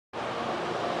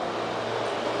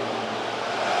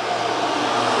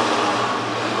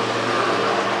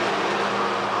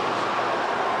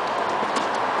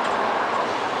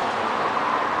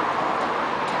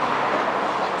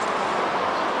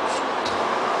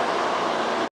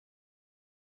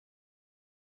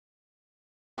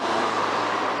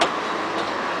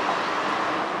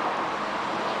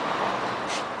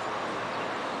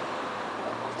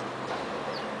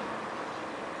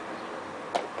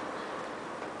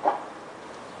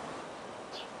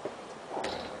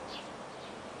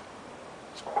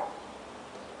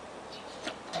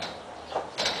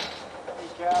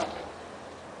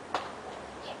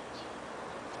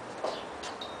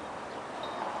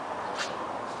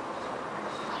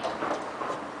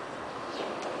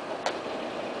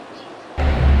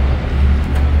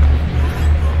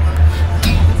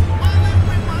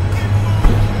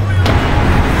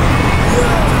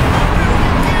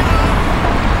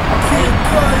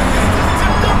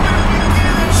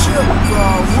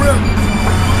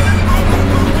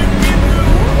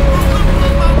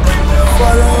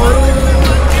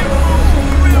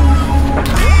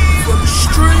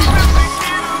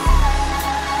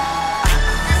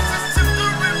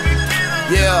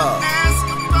Yeah.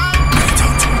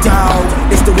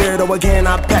 Dog, it's the weirdo again.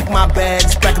 I pack my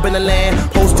bags, back up in the land.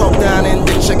 Hoes talk down and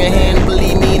then shake a hand.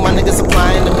 Believe me, my niggas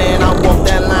supplying the man. I walk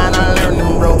that line, I learned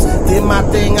them ropes. Did my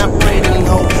thing, I prayed and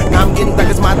hope. Now I'm getting back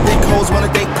as my thick hoes wanna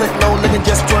they click, no living,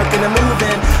 just twerking and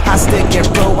moving. I stick and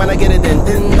pro when I get it in,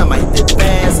 then I might dip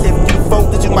fast. If you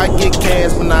folk that you might get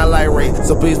cash, but not like Ray.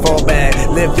 So please fall back,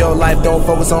 live your life, don't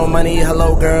focus on money.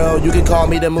 Hello girl, you can call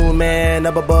me the moon man.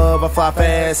 Up above, I fly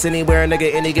fast, anywhere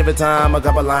nigga, any given time. A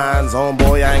couple lines,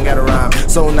 homeboy, I ain't got a rhyme.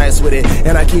 So nice with it,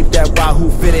 and I keep that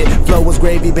wahoo fitted. Flow was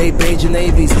gravy, babe, beige and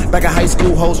navies. Back at high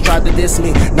school, hoes tried to diss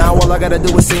me. Now all I gotta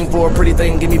do is sing for a pretty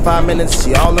thing. Give me 5 minutes,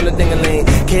 she all on the ding-a-ling.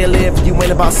 Can't live if you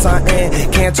ain't about something.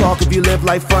 Can't talk if you live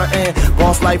like frontin'.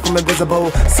 Boss life from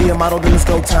invisible. See a model, then it's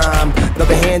go time.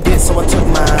 Never hand it, so I took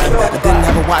mine. I didn't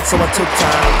have a watch, so I took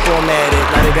time. Formatted,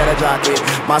 now they got a jockey.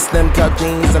 My slim cut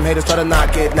jeans, some haters try to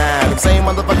knock it. Nah, them same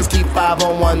motherfuckers keep 5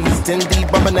 on 1s. 10 deep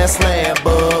bumpin' that slam,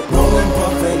 but rollin',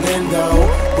 puffin', endo.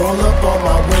 Roll up on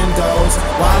my windows.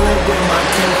 Wildin' with my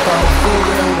kinfolk, for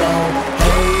real though.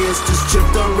 Hey, it's just Chip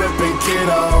the Rippin'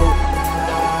 Kiddo.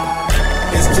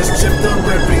 It's just Chip the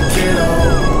Rippin' Kiddo.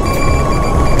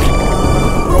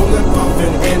 Rollin',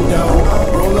 puffin', endo.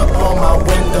 Roll up on my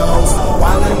windows.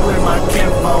 Wildin' with my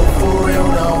kinfolk, for real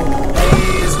though.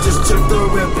 Hey, it's just Chip the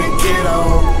Rippin' Kiddo.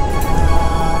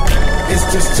 It's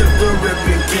just Chip the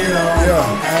Rippin' Kiddo.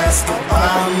 Yeah. Ask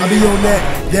about me. I be on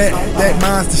that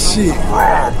monster shit.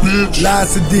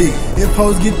 Lies to dick. If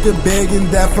hoes get the bag and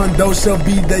that front door shall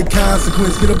be they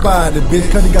consequence. Get up out of the bitch,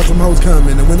 cause they got some hoes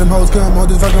coming. And when them hoes come, hoes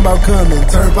just talking about coming.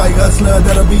 Turnpike hustler,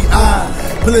 that'll be I.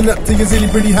 Pulling up to your city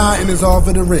pretty high, and it's all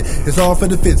for the rent. It's all for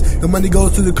the fits. The money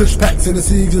goes to the kush packs and the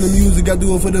cigs and the music. I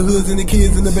do it for the hoods and the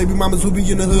kids and the baby mamas who be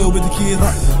in the hood with the kids.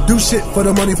 Do shit for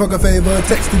the money, fuck a favor.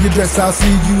 Text to your dress, I'll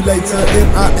see you later.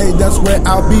 MIA, that's where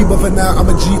I'll be. But for now, I'm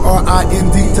a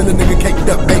GRIND. Till a nigga caked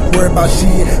up, ain't worried about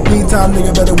shit. Meantime,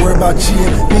 nigga better worry about shit.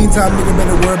 Meantime, nigga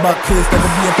better worry about kids. That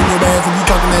could be up in your ass if you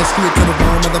talking that shit to the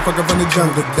wrong motherfucker from the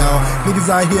jungle, dawg. Niggas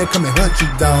out here come and hunt you,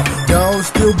 dawg. Y'all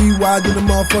still be wide in the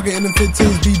motherfucker in the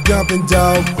 15s be jumping,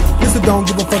 dawg. Mr. Don't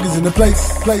give a fuck is in the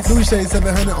place. Louis Shade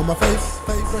 700 on my face.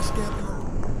 Fresh scam.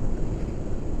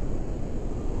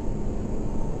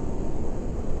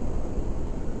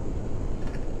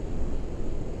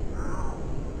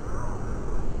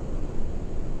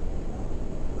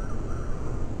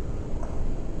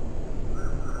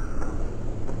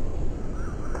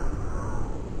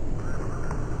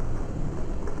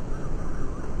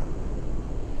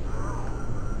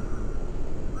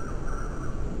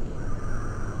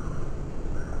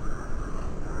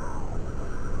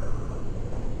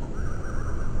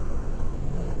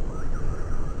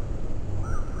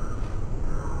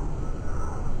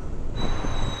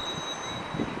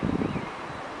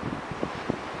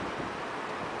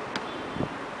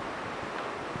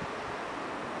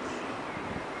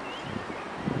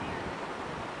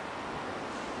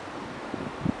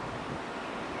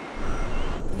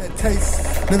 That taste,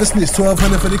 never snitch,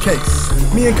 1200 for the case.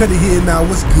 Me and Cuddy here now,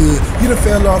 what's good? You done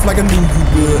fell off like I knew you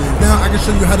would. Now I can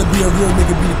show you how to be a real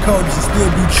nigga, be the coldest and still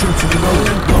be true to the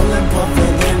rollin',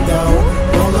 puffin', endo.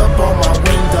 Roll up on my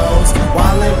windows.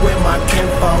 Wildin' with my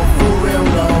kinfolk, for real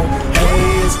though.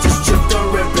 Hey, it's just Chip the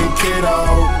Rippin' Kiddo.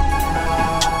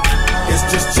 It's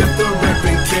just Chip the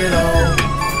Rippin' Kiddo.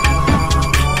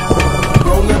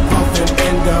 Rollin', puffin',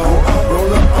 endo.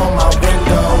 Roll up on my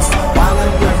windows.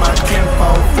 Wildin' with my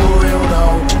kinfolk, for real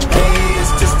though. Hey,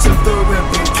 it's just Chip the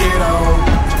Rippin' Kiddo.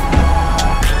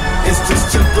 It's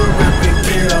just Chip the Rippin'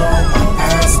 Kiddo.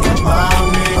 Ask about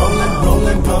me.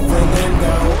 Rollin', puffin',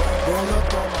 endo. Roll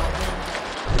up on my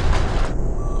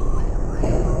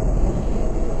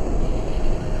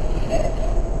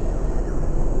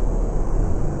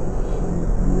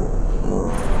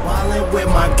Wildin' with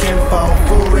my kinfolk,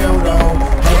 for real though.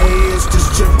 Hey, it's just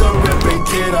Chip the Rippin'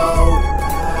 Kiddo.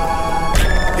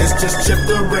 It's just Chip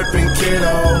the Rippin'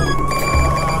 Kiddo.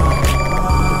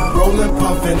 Rollin',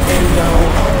 puffin', endo.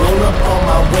 Roll up on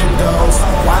my windows.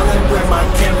 Wildin' with my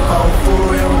kinfolk, for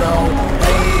real though.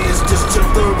 Hey, it's just Chip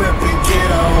the Rippin'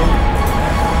 Kiddo.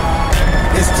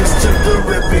 It's just Chip the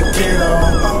Rippin' Kiddo.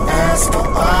 Ask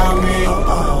about me.